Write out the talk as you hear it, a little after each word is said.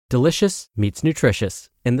Delicious meets nutritious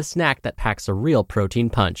in the snack that packs a real protein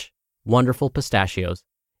punch. Wonderful Pistachios.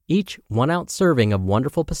 Each 1-ounce serving of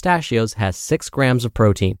Wonderful Pistachios has 6 grams of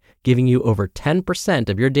protein, giving you over 10%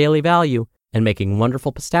 of your daily value and making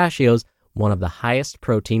Wonderful Pistachios one of the highest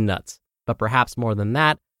protein nuts. But perhaps more than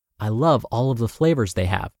that, I love all of the flavors they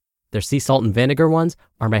have. Their sea salt and vinegar ones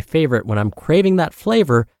are my favorite when I'm craving that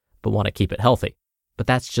flavor but want to keep it healthy. But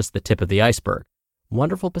that's just the tip of the iceberg.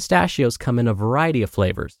 Wonderful Pistachios come in a variety of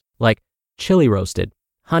flavors, like chili roasted,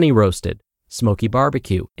 honey roasted, smoky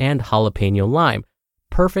barbecue, and jalapeno lime,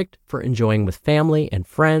 perfect for enjoying with family and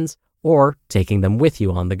friends or taking them with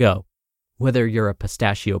you on the go. Whether you're a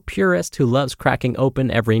pistachio purist who loves cracking open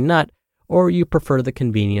every nut, or you prefer the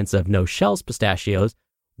convenience of no-shells pistachios,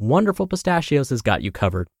 Wonderful Pistachios has got you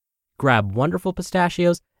covered. Grab Wonderful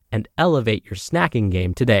Pistachios and elevate your snacking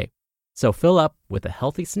game today. So fill up with a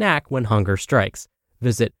healthy snack when hunger strikes.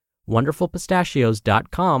 Visit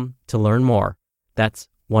wonderfulpistachios.com to learn more. That's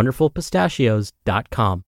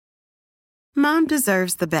wonderfulpistachios.com. Mom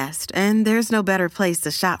deserves the best, and there's no better place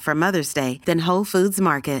to shop for Mother's Day than Whole Foods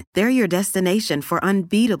Market. They're your destination for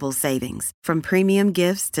unbeatable savings, from premium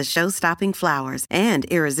gifts to show-stopping flowers and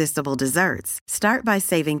irresistible desserts. Start by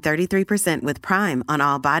saving 33% with Prime on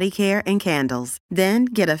all body care and candles. Then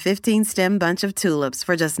get a 15-stem bunch of tulips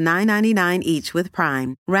for just $9.99 each with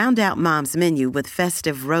Prime. Round out Mom's menu with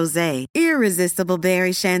festive rosé, irresistible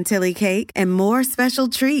berry chantilly cake, and more special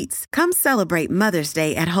treats. Come celebrate Mother's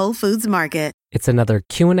Day at Whole Foods Market. It's another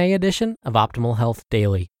Q&A edition of Optimal Health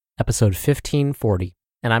Daily, episode 1540,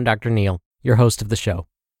 and I'm Dr. Neil, your host of the show.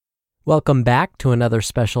 Welcome back to another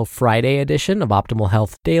special Friday edition of Optimal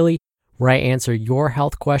Health Daily, where I answer your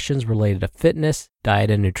health questions related to fitness, diet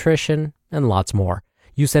and nutrition, and lots more.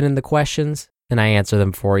 You send in the questions, and I answer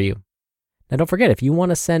them for you. Now don't forget, if you want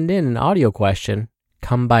to send in an audio question,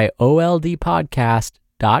 come by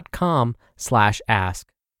oldpodcast.com/ask,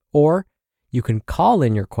 or you can call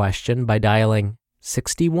in your question by dialing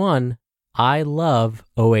 61 I love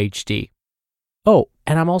OHD. Oh,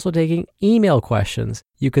 and I'm also taking email questions.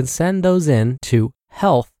 You can send those in to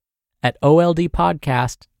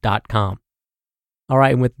health@oldpodcast.com. All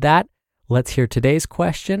right, and with that, let's hear today's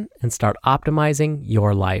question and start optimizing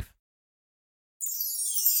your life.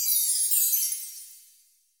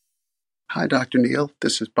 Hi, Dr. Neil.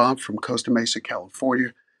 This is Bob from Costa Mesa,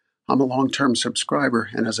 California. I'm a long-term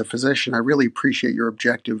subscriber, and as a physician, I really appreciate your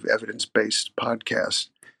objective, evidence-based podcast.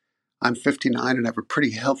 I'm 59 and have a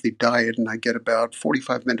pretty healthy diet, and I get about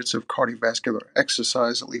 45 minutes of cardiovascular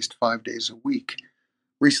exercise at least 5 days a week.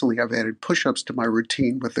 Recently, I've added push-ups to my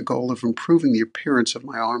routine with the goal of improving the appearance of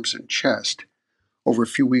my arms and chest. Over a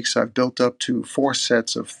few weeks, I've built up to 4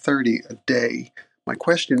 sets of 30 a day. My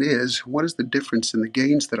question is, what is the difference in the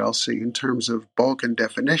gains that I'll see in terms of bulk and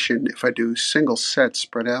definition if I do single sets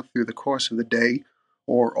spread out through the course of the day,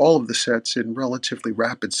 or all of the sets in relatively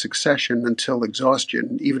rapid succession until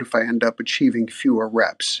exhaustion, even if I end up achieving fewer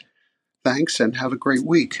reps? Thanks, and have a great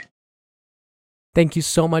week. Thank you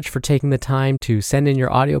so much for taking the time to send in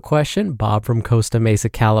your audio question, Bob from Costa Mesa,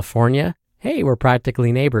 California. Hey, we're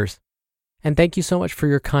practically neighbors. And thank you so much for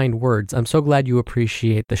your kind words. I'm so glad you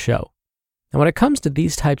appreciate the show. Now, when it comes to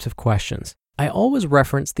these types of questions, I always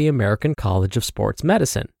reference the American College of Sports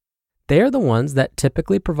Medicine. They are the ones that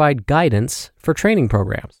typically provide guidance for training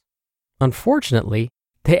programs. Unfortunately,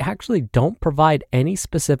 they actually don't provide any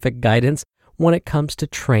specific guidance when it comes to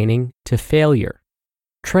training to failure.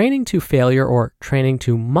 Training to failure, or training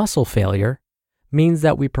to muscle failure, means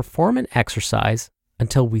that we perform an exercise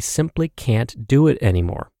until we simply can't do it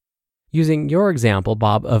anymore. Using your example,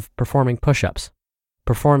 Bob, of performing push-ups.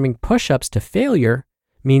 Performing push-ups to failure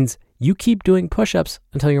means you keep doing push-ups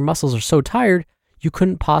until your muscles are so tired you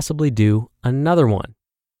couldn't possibly do another one.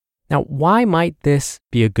 Now, why might this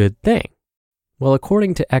be a good thing? Well,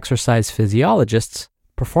 according to exercise physiologists,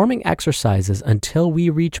 performing exercises until we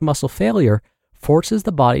reach muscle failure forces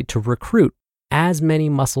the body to recruit as many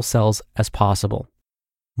muscle cells as possible.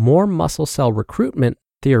 More muscle cell recruitment,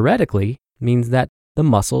 theoretically, means that the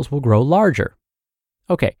muscles will grow larger.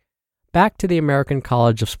 Okay, back to the American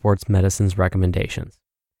College of Sports Medicine's recommendations.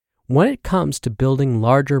 When it comes to building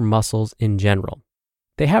larger muscles in general,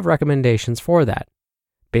 they have recommendations for that.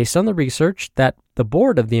 Based on the research that the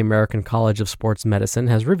board of the American College of Sports Medicine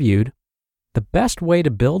has reviewed, the best way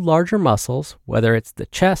to build larger muscles, whether it's the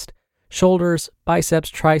chest, shoulders, biceps,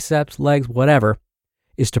 triceps, legs, whatever,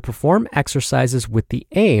 is to perform exercises with the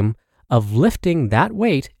aim of lifting that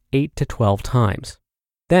weight 8 to 12 times.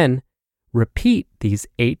 Then, repeat these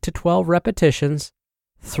 8 to 12 repetitions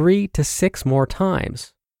 3 to 6 more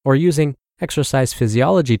times, or using exercise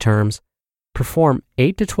physiology terms, perform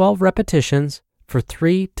 8 to 12 repetitions for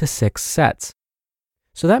 3 to 6 sets.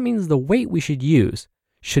 So that means the weight we should use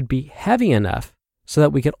should be heavy enough so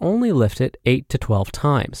that we can only lift it 8 to 12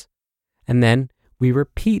 times. And then we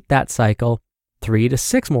repeat that cycle 3 to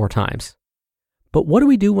 6 more times. But what do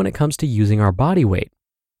we do when it comes to using our body weight?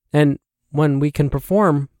 And when we can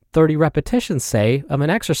perform 30 repetitions, say, of an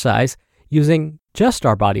exercise using just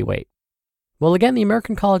our body weight? Well, again, the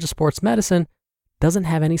American College of Sports Medicine doesn't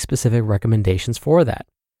have any specific recommendations for that.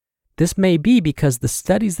 This may be because the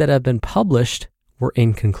studies that have been published were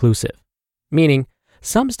inconclusive, meaning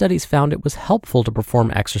some studies found it was helpful to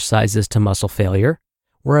perform exercises to muscle failure,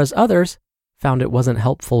 whereas others found it wasn't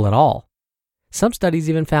helpful at all. Some studies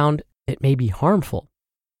even found it may be harmful.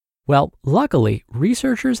 Well, luckily,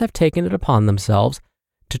 researchers have taken it upon themselves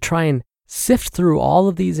to try and sift through all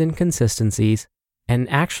of these inconsistencies and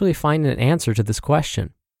actually find an answer to this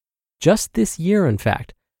question. Just this year, in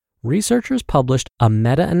fact, researchers published a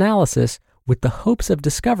meta-analysis with the hopes of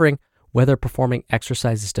discovering whether performing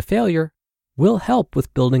exercises to failure will help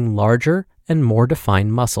with building larger and more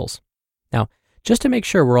defined muscles. Now, just to make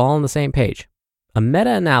sure we're all on the same page, a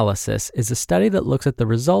meta-analysis is a study that looks at the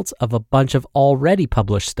results of a bunch of already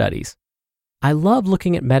published studies. I love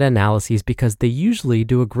looking at meta-analyses because they usually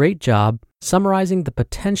do a great job summarizing the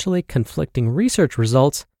potentially conflicting research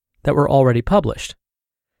results that were already published.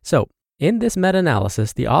 So, in this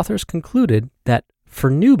meta-analysis, the authors concluded that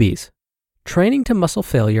for newbies, training to muscle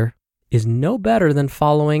failure is no better than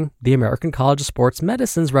following the American College of Sports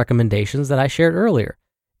Medicine's recommendations that I shared earlier,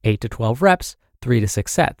 8 to 12 reps, 3 to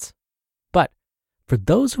 6 sets. But for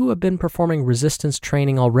those who have been performing resistance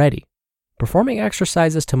training already, performing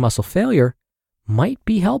exercises to muscle failure might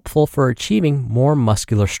be helpful for achieving more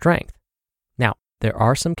muscular strength. Now, there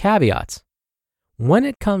are some caveats. When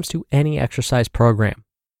it comes to any exercise program,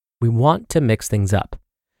 we want to mix things up.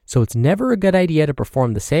 So it's never a good idea to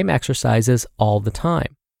perform the same exercises all the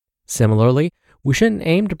time. Similarly, we shouldn't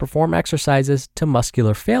aim to perform exercises to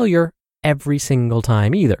muscular failure every single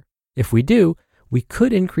time either. If we do, we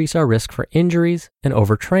could increase our risk for injuries and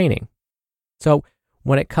overtraining. So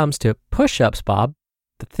when it comes to push-ups, Bob,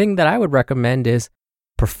 the thing that I would recommend is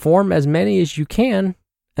perform as many as you can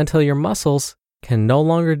until your muscles can no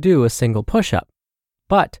longer do a single push-up.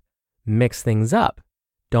 But mix things up.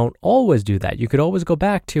 Don't always do that. You could always go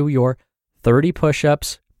back to your 30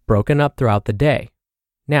 push-ups broken up throughout the day.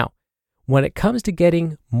 Now, when it comes to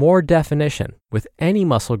getting more definition with any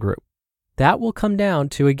muscle group, that will come down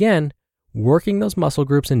to, again, working those muscle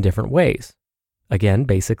groups in different ways. Again,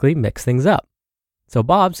 basically mix things up. So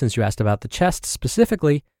Bob, since you asked about the chest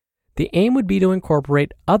specifically, the aim would be to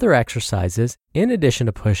incorporate other exercises in addition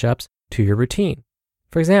to push-ups to your routine.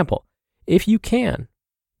 For example, if you can,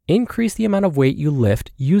 increase the amount of weight you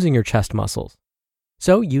lift using your chest muscles.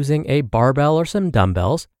 So using a barbell or some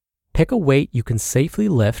dumbbells, pick a weight you can safely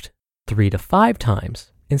lift 3 to 5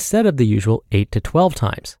 times instead of the usual 8 to 12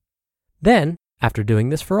 times. Then, after doing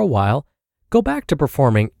this for a while, go back to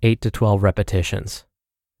performing 8 to 12 repetitions.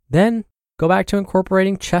 Then, go back to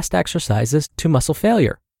incorporating chest exercises to muscle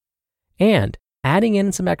failure. And adding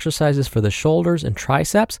in some exercises for the shoulders and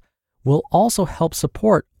triceps will also help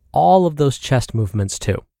support all of those chest movements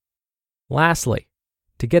too. Lastly,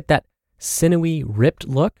 to get that sinewy, ripped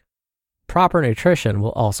look, proper nutrition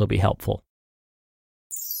will also be helpful.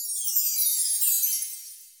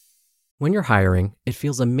 When you're hiring, it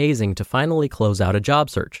feels amazing to finally close out a job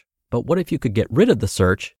search. But what if you could get rid of the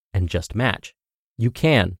search and just match? You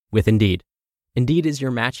can with Indeed. Indeed is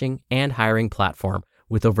your matching and hiring platform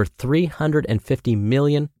with over 350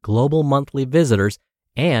 million global monthly visitors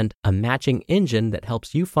and a matching engine that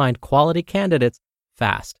helps you find quality candidates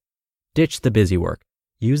fast. Ditch the busy work.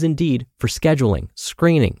 Use Indeed for scheduling,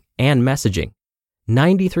 screening, and messaging.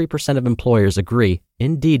 93% of employers agree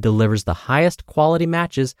Indeed delivers the highest quality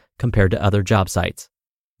matches compared to other job sites.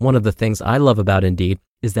 One of the things I love about Indeed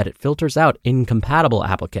is that it filters out incompatible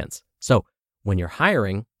applicants. So when you're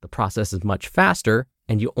hiring, the process is much faster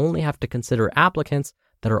and you only have to consider applicants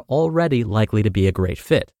that are already likely to be a great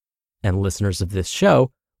fit. And listeners of this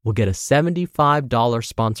show will get a $75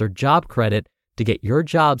 sponsored job credit to get your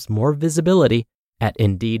jobs more visibility at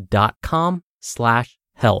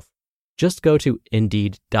Indeed.com/health. Just go to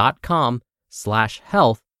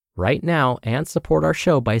Indeed.com/health right now and support our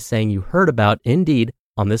show by saying you heard about Indeed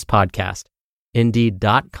on this podcast.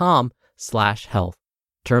 Indeed.com/health.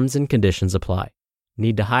 Terms and conditions apply.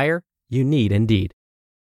 Need to hire? You need Indeed.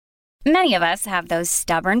 Many of us have those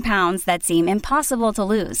stubborn pounds that seem impossible to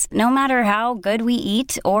lose, no matter how good we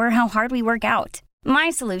eat or how hard we work out.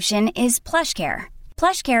 My solution is PlushCare.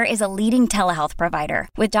 PlushCare is a leading telehealth provider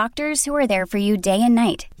with doctors who are there for you day and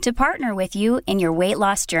night to partner with you in your weight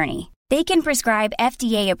loss journey. They can prescribe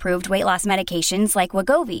FDA-approved weight loss medications like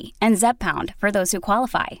Wegovy and Zepbound for those who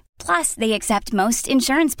qualify. Plus, they accept most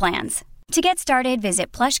insurance plans. To get started,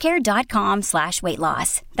 visit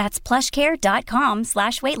plushcare.com/weightloss. That's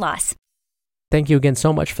plushcare.com/weightloss. Thank you again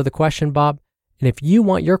so much for the question, Bob. And if you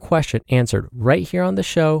want your question answered right here on the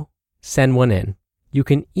show, send one in. You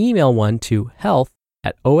can email one to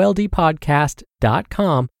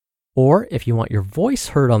health@oldpodcast.com, or if you want your voice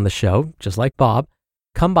heard on the show, just like Bob,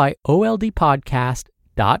 come by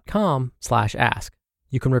oldpodcast.com/ask.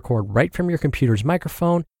 You can record right from your computer's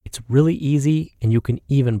microphone. It's really easy, and you can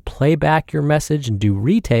even play back your message and do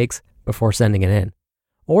retakes before sending it in.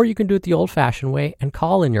 Or you can do it the old-fashioned way and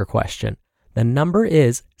call in your question. The number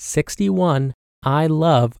is 61 I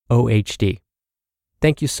love OHD.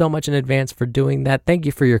 Thank you so much in advance for doing that. Thank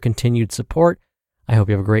you for your continued support. I hope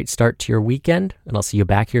you have a great start to your weekend, and I'll see you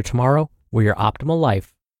back here tomorrow where your optimal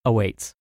life awaits.